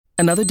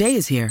Another day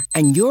is here,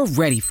 and you're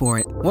ready for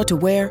it. What to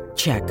wear?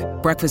 Check.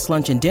 Breakfast,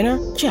 lunch, and dinner?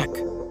 Check.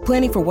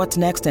 Planning for what's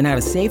next and how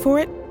to save for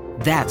it?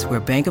 That's where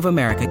Bank of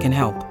America can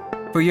help.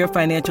 For your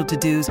financial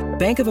to-dos,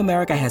 Bank of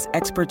America has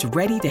experts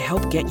ready to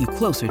help get you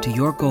closer to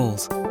your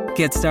goals.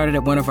 Get started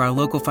at one of our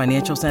local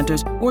financial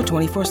centers or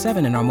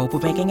 24/7 in our mobile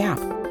banking app.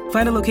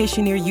 Find a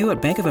location near you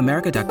at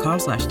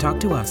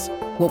bankofamerica.com/talktous.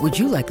 What would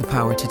you like the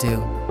power to do?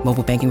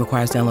 Mobile banking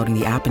requires downloading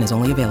the app and is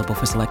only available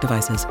for select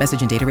devices.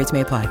 Message and data rates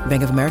may apply.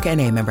 Bank of America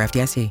N.A., member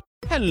FDIC.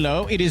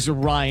 Hello, it is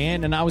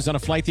Ryan, and I was on a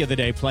flight the other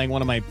day playing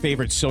one of my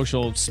favorite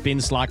social spin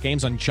slot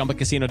games on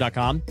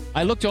ChumbaCasino.com.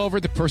 I looked over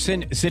at the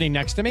person sitting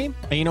next to me,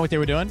 and you know what they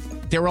were doing?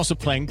 They were also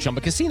playing Chumba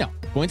Casino.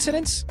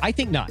 Coincidence? I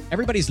think not.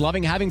 Everybody's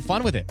loving having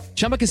fun with it.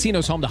 Chumba Casino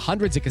is home to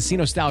hundreds of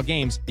casino-style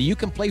games that you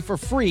can play for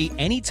free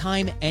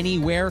anytime,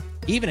 anywhere,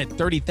 even at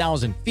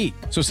 30,000 feet.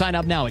 So sign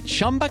up now at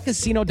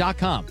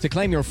ChumbaCasino.com to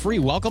claim your free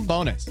welcome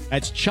bonus.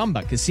 That's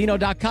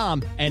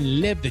ChumbaCasino.com and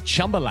live the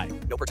Chumba life.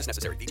 No purchase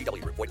necessary.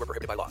 VGW. Void where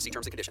prohibited by law. See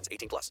terms and conditions.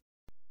 18+.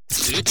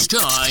 It's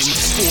time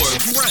for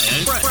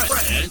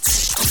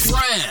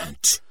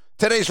Rant.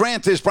 Today's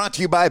Rant is brought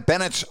to you by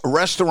Bennett's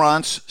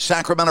Restaurants,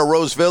 Sacramento,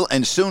 Roseville,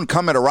 and soon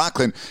coming to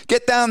Rockland.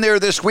 Get down there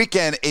this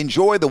weekend.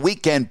 Enjoy the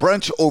weekend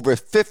brunch. Over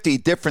 50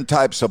 different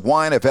types of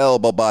wine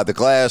available by the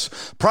glass.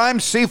 Prime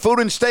seafood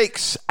and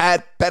steaks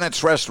at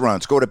Bennett's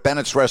Restaurants. Go to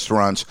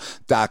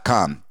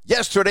bennettsrestaurants.com.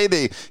 Yesterday,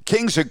 the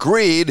Kings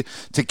agreed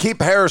to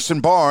keep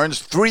Harrison Barnes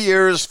 3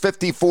 years,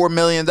 $54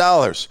 million.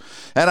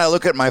 And I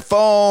look at my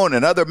phone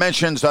and other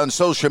mentions on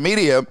social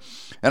media,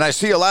 and I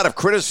see a lot of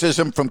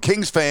criticism from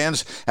Kings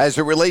fans as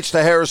it relates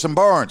to Harrison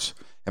Barnes.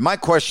 And my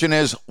question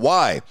is,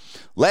 why?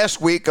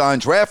 Last week on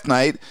draft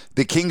night,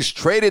 the Kings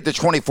traded the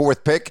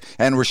 24th pick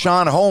and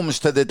Rashawn Holmes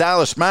to the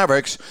Dallas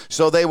Mavericks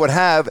so they would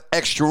have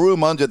extra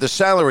room under the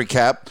salary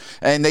cap,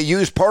 and they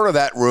used part of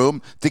that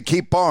room to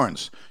keep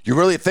Barnes. You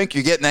really think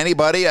you're getting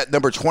anybody at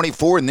number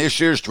 24 in this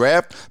year's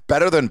draft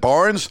better than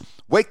Barnes?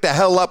 Wake the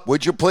hell up,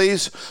 would you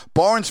please?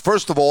 Barnes,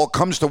 first of all,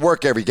 comes to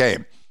work every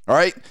game. All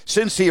right?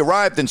 Since he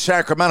arrived in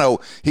Sacramento,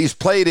 he's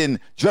played in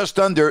just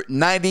under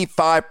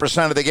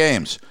 95% of the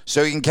games.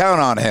 So you can count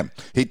on him.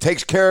 He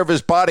takes care of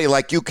his body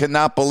like you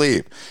cannot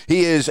believe.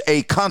 He is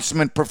a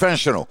consummate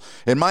professional.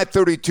 In my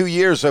 32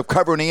 years of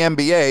covering the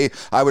NBA,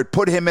 I would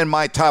put him in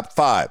my top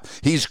 5.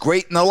 He's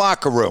great in the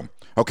locker room.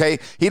 Okay?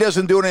 He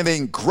doesn't do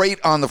anything great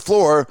on the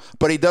floor,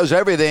 but he does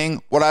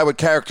everything what I would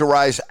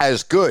characterize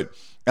as good.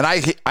 And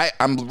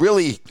I'm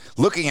really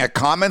looking at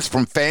comments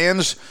from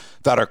fans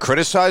that are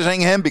criticizing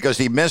him because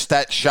he missed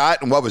that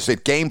shot in, what was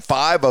it, Game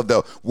 5 of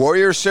the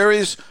Warriors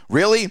series?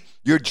 Really?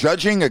 You're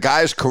judging a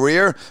guy's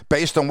career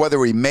based on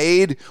whether he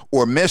made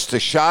or missed a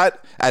shot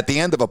at the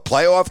end of a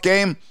playoff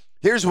game?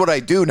 Here's what I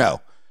do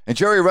know, and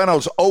Jerry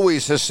Reynolds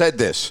always has said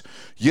this: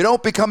 you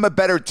don't become a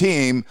better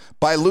team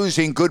by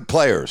losing good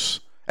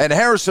players. And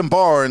Harrison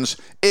Barnes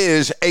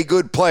is a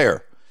good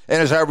player.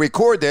 And as I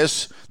record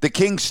this, the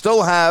Kings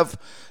still have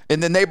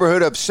in the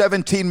neighborhood of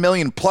 $17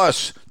 million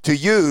plus to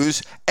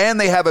use, and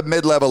they have a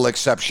mid-level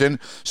exception.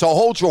 So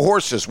hold your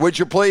horses, would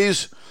you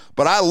please?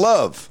 But I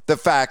love the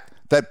fact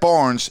that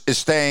Barnes is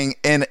staying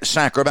in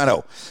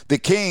Sacramento. The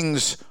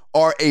Kings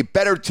are a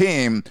better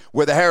team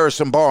with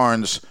Harrison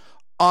Barnes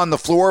on the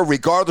floor,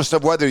 regardless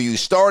of whether you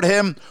start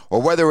him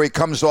or whether he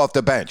comes off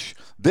the bench.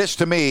 This,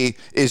 to me,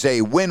 is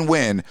a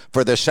win-win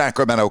for the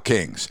Sacramento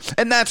Kings.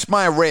 And that's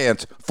my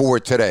rant for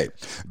today.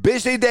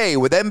 Busy day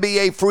with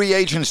NBA free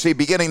agency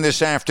beginning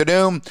this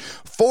afternoon.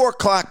 4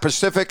 o'clock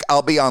Pacific,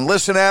 I'll be on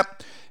Listen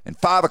App. And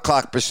 5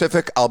 o'clock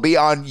Pacific, I'll be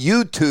on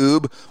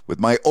YouTube with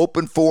my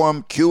open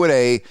forum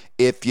Q&A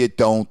if you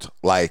don't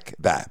like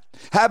that.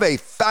 Have a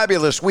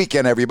fabulous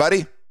weekend,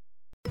 everybody.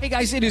 Hey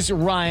guys, it is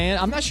Ryan.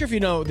 I'm not sure if you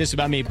know this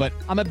about me, but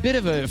I'm a bit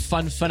of a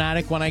fun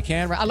fanatic when I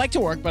can. I like to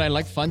work, but I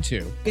like fun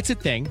too. It's a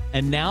thing.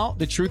 And now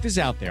the truth is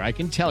out there. I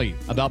can tell you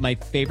about my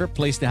favorite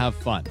place to have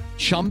fun.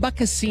 Chumba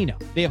Casino.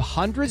 They have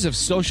hundreds of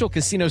social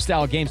casino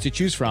style games to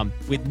choose from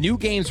with new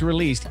games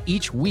released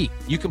each week.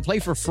 You can play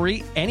for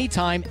free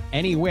anytime,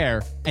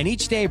 anywhere. And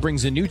each day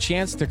brings a new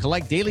chance to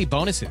collect daily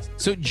bonuses.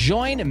 So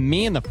join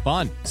me in the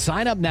fun.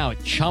 Sign up now at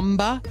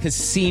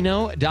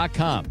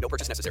ChumbaCasino.com. No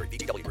purchase necessary.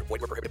 VGW. Void where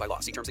prohibited by law.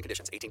 See terms and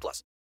conditions.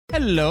 18+.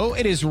 Hello,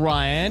 it is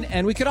Ryan,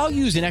 and we could all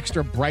use an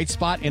extra bright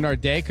spot in our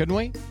day, couldn't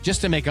we? Just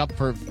to make up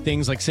for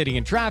things like sitting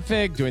in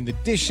traffic, doing the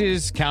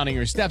dishes, counting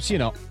your steps, you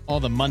know,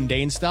 all the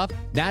mundane stuff.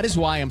 That is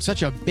why I'm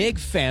such a big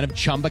fan of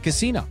Chumba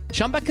Casino.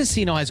 Chumba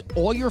Casino has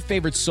all your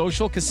favorite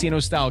social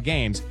casino-style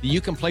games that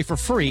you can play for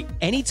free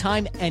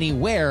anytime,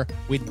 anywhere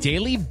with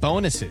daily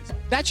bonuses.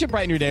 That should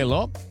brighten your day a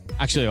little.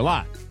 Actually, a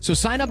lot. So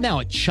sign up now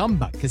at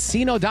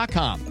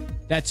ChumbaCasino.com.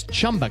 That's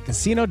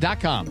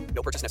ChumbaCasino.com.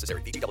 No purchase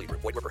necessary. VGW.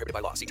 Void where prohibited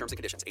by law. See terms and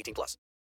conditions. 18+.